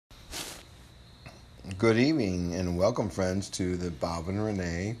Good evening and welcome, friends, to the Bob and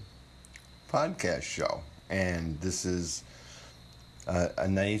Renee podcast show. And this is a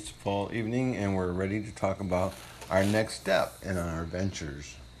nice fall evening, and we're ready to talk about our next step in our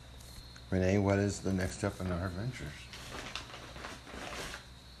ventures. Renee, what is the next step in our ventures?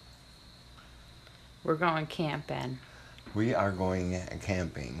 We're going camping. We are going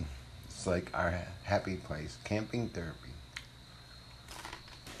camping. It's like our happy place, camping therapy.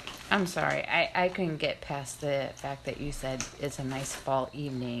 I'm sorry, I couldn't get past the fact that you said it's a nice fall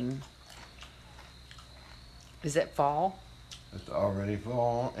evening. Is it fall? It's already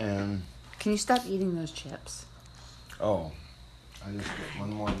fall, and... Can you stop eating those chips? Oh, I just get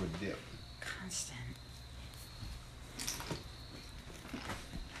one more with dip. Constant.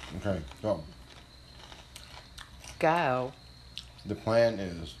 Okay, so... Go. The plan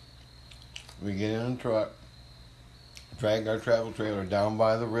is we get in a truck, drag our travel trailer down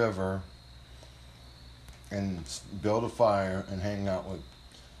by the river, and build a fire and hang out with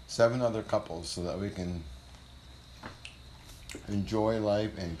 7 other couples so that we can enjoy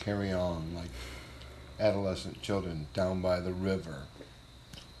life and carry on like adolescent children down by the river.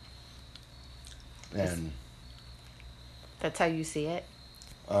 And That's how you see it?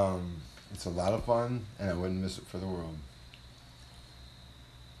 it's a lot of fun, and I wouldn't miss it for the world.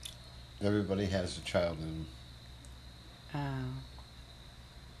 Everybody has a child in them.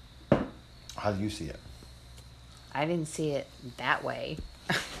 Oh. How do you see it? I didn't see it that way.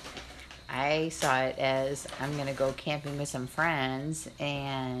 I saw it as I'm going to go camping with some friends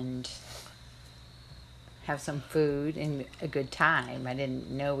and have some food and a good time. I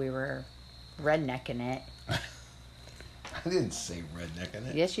didn't know we were rednecking it. I didn't say redneck in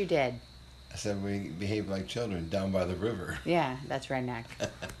it. Yes, you did. I said we behave like children down by the river. Yeah, that's redneck.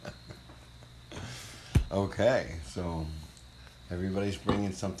 Okay, so everybody's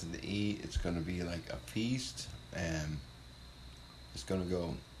bringing something to eat. It's going to be like a feast, and it's going to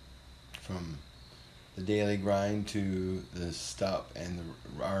go from the daily grind to the stop and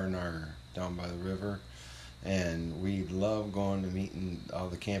the R&R down by the river. And we love going and meeting all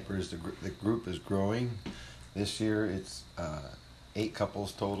the campers. The group is growing. This year it's 8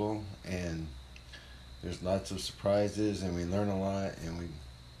 couples total, and there's lots of surprises, and we learn a lot, and we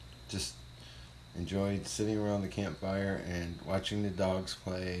just enjoyed sitting around the campfire and watching the dogs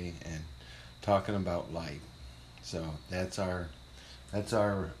play and talking about life. So that's our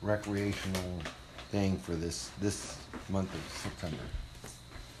recreational thing for this month of September.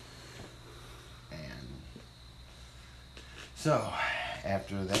 And so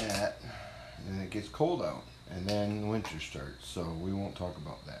after that, then it gets cold out, and then winter starts. So we won't talk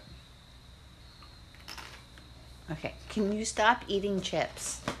about that. Okay, can you stop eating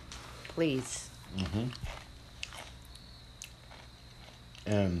chips, please?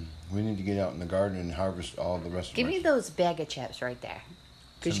 And we need to get out in the garden and harvest all the rest Give of me our those bag of chips right there.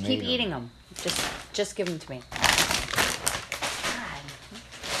 Because you keep Tomato. eating them. Just give them to me. God,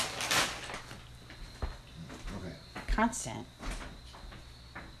 Okay. constant.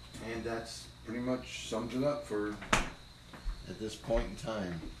 And that's pretty much sums it up for at this point in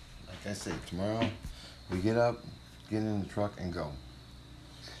time. Like I said, tomorrow we get up, get in the truck, and go.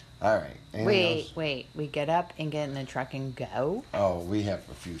 All right. Anything else? Wait. We get up and get in the truck and go? Oh, we have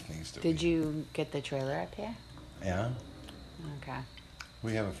a few things to do. Did you get the trailer up here? Yeah. Okay.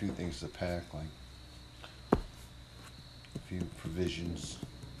 We have a few things to pack, like a few provisions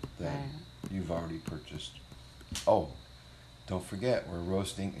that Right. you've already purchased. Oh, don't forget, we're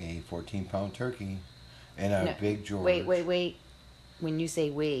roasting a 14-pound turkey in our No, Big George. Wait. When you say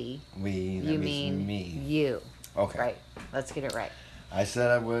we, That you means mean me. you. Okay. Right. Let's get it right. I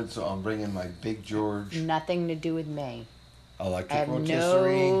said I would, so I'm bringing my Big George Nothing to do with me. I electric have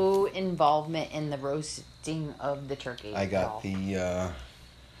rotisserie. no involvement in the roasting of the turkey. I at got all. the,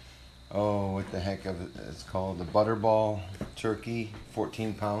 what the heck of it? It's called the Butterball turkey,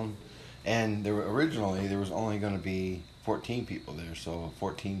 14-pound. And originally there was only going to be 14 people there, so a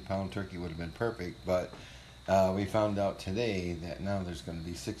 14-pound turkey would have been perfect. But we found out today that now there's going to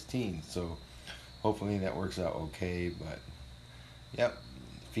be 16, so hopefully that works out okay. But yep,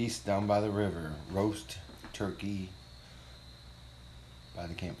 feast down by the river, roast turkey by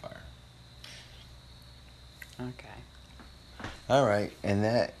the campfire. Okay. All right, and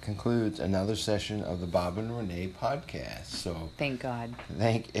that concludes another session of the Bob and Renee podcast. So Thank God.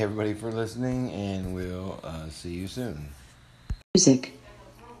 thank everybody for listening, and we'll see you soon. Music.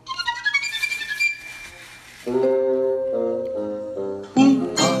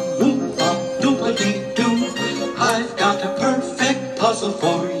 Doodle-dee-doo, I've got a perfect puzzle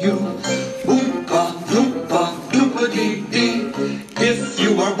for you. Oompa, loompa, doodle-dee-dee. If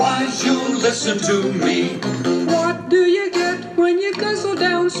you are wise, you listen to me. What do you get when you guzzle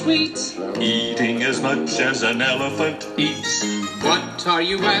down sweets? Eating as much as an elephant eats. What are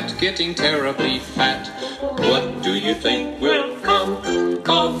you at, getting terribly fat? What do you think will come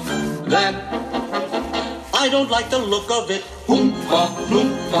of that? I don't like the look of it. Oompa,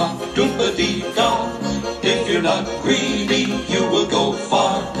 loompa, doompa-dee-da. If you're not greedy, you will go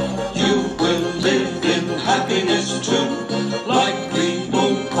far. You will live in happiness too. Likely,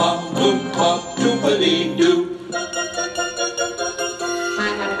 oompa, loompa, doompa-dee-doo.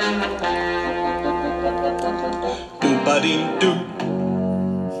 Doompa-dee-doo.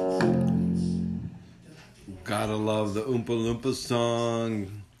 Gotta love the Oompa Loompa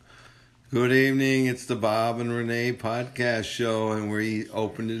song. Good evening, it's the Bob and Renee podcast show, and we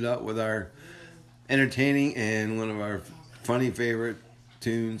opened it up with our entertaining and one of our funny favorite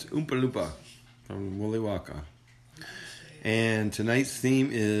tunes, Oompa Loompa, from Willy Wonka. And tonight's theme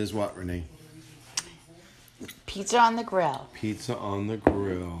is what, Renee? Pizza on the grill. Pizza on the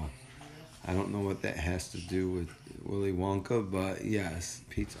grill. I don't know what that has to do with Willy Wonka, but yes,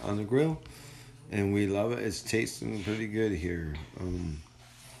 pizza on the grill. And we love it. It's tasting pretty good here.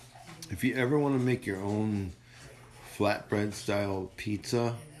 If you ever want to make your own flatbread style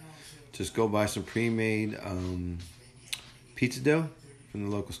pizza, just go buy some pre-made pizza dough from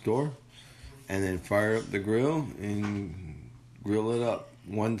the local store, and then fire up the grill and grill it up.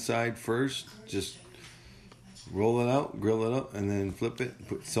 One side first, just roll it out, grill it up, and then flip it,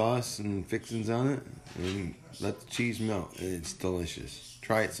 put sauce and fixings on it, and let the cheese melt. It's delicious.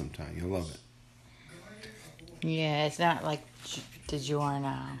 Try it sometime. You'll love it. Yeah, it's not like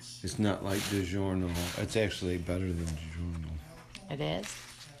DiGiorno. It's not like DiGiorno. It's actually better than DiGiorno. It is?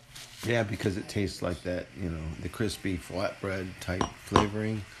 Yeah, because it tastes like that, the crispy flatbread type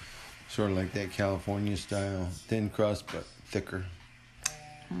flavoring. Sort of like that California style. Thin crust, but thicker.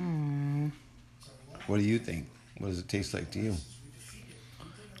 What do you think? What does it taste like to you?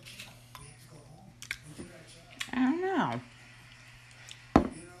 I don't know.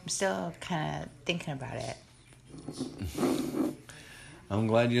 I'm still kind of thinking about it. I'm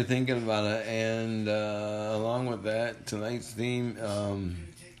glad you're thinking about it. And along with that, tonight's theme,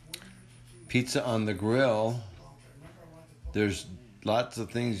 pizza on the grill. There's lots of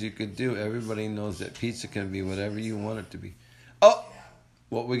things you could do. Everybody knows that pizza can be whatever you want it to be. Oh,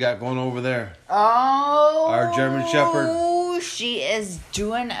 what we got going over there? Oh, our German Shepherd. Oh, she is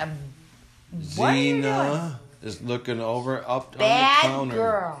doing a. What Xena is looking over up Bad on the counter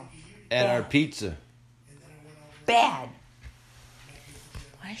girl. at Bad. our pizza. Bad.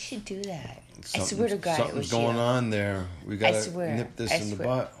 Why did she do that? I swear to God, it was something's going you. on there. We I gotta swear. nip this I in the swear.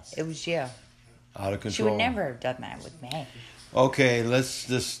 butt. It was you. Out of control. She would never have done that with me. Okay, let's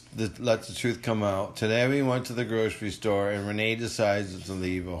just let the truth come out. Today we went to the grocery store and Renee decides to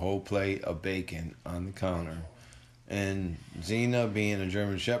leave a whole plate of bacon on the counter. And Xena, being a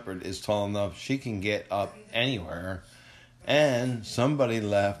German Shepherd, is tall enough she can get up anywhere. And somebody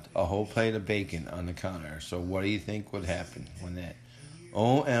left a whole plate of bacon on the counter. So what do you think would happen when that?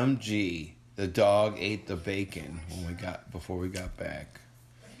 OMG, the dog ate the bacon before we got back.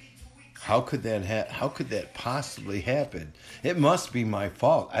 How could that possibly happen? It must be my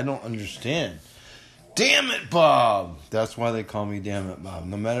fault. I don't understand. Damn it, Bob. That's why they call me Damn It, Bob.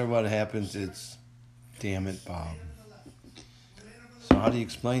 No matter what happens, it's Damn It, Bob. So how do you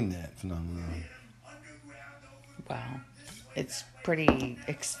explain that phenomenon? Well, it's pretty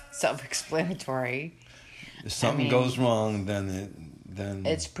self-explanatory. If something goes wrong, then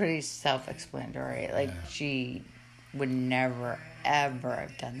it's pretty self-explanatory. Like, she would never, ever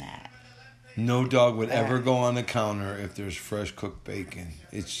have done that. No dog would ever go on the counter if there's fresh cooked bacon.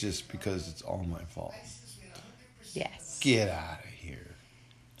 It's just because it's all my fault. Yes. Get out of here.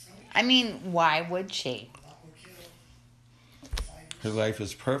 I mean, why would she? Her life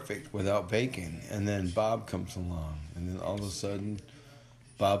is perfect without bacon. And then Bob comes along. And then all of a sudden,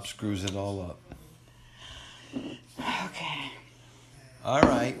 Bob screws it all up. Okay. All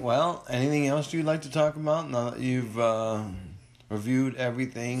right. Well, anything else you'd like to talk about now that you've reviewed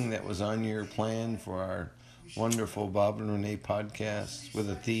everything that was on your plan for our wonderful Bob and Renee podcast with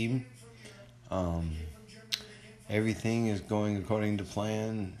a theme? Everything is going according to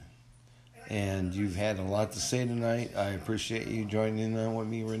plan, and you've had a lot to say tonight. I appreciate you joining in on with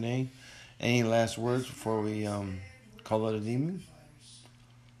me, Renee. Any last words before we call it an evening?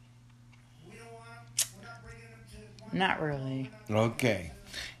 Not really. Okay.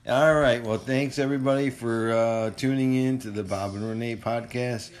 All right. Well, thanks everybody for tuning in to the Bob and Renee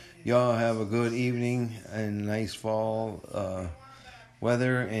podcast. Y'all have a good evening and nice fall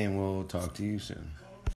weather, and we'll talk to you soon.